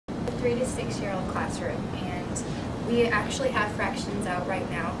3 to 6-year-old classroom, and we actually have fractions out right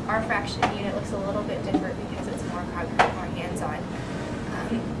now. Our fraction unit looks a little bit different because it's more concrete, more hands-on.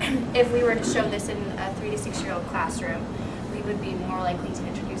 If we were to show this in a 3 to 6-year-old classroom, we would be more likely to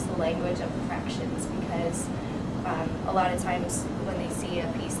introduce the language of the fractions, because a lot of times when they see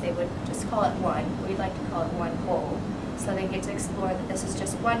a piece, they would just call it one. We'd like to call it one whole. So they get to explore that this is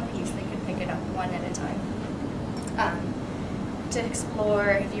just one piece. They can pick it up one at a time. To explore,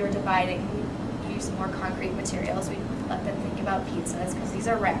 if you were dividing, use more concrete materials, we'd let them think about pizzas, because these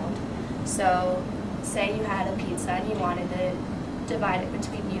are round. So say you had a pizza and you wanted to divide it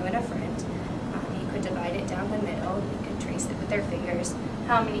between you and a friend. You could divide it down the middle. You could trace it with their fingers.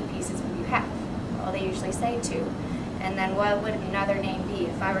 How many pieces would you have? Well, they usually say 2. And then what would another name be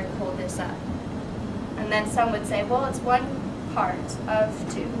if I were to hold this up? And then some would say, well, it's 1 part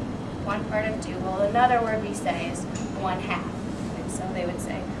of 2. 1 part of 2. Well, another word we say is 1/2. And so they would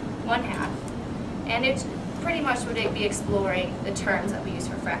say 1/2. And it pretty much would be exploring the terms that we use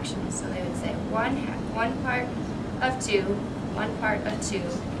for fractions. So they would say 1/2. 1 part of 2. 1 part of 2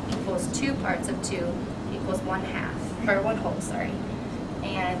 equals 2 parts of 2 equals 1/2, or 1 whole, sorry.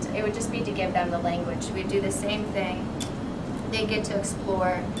 And it would just be to give them the language. We'd do the same thing. They get to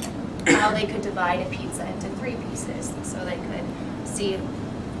explore how they could divide a pizza into 3 pieces, so they could see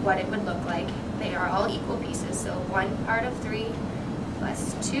what it would look like. They are all equal pieces, so 1 part of 3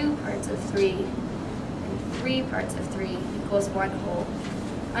 plus 2 parts of 3 and 3 parts of 3 equals 1 whole.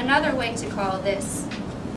 Another way to call this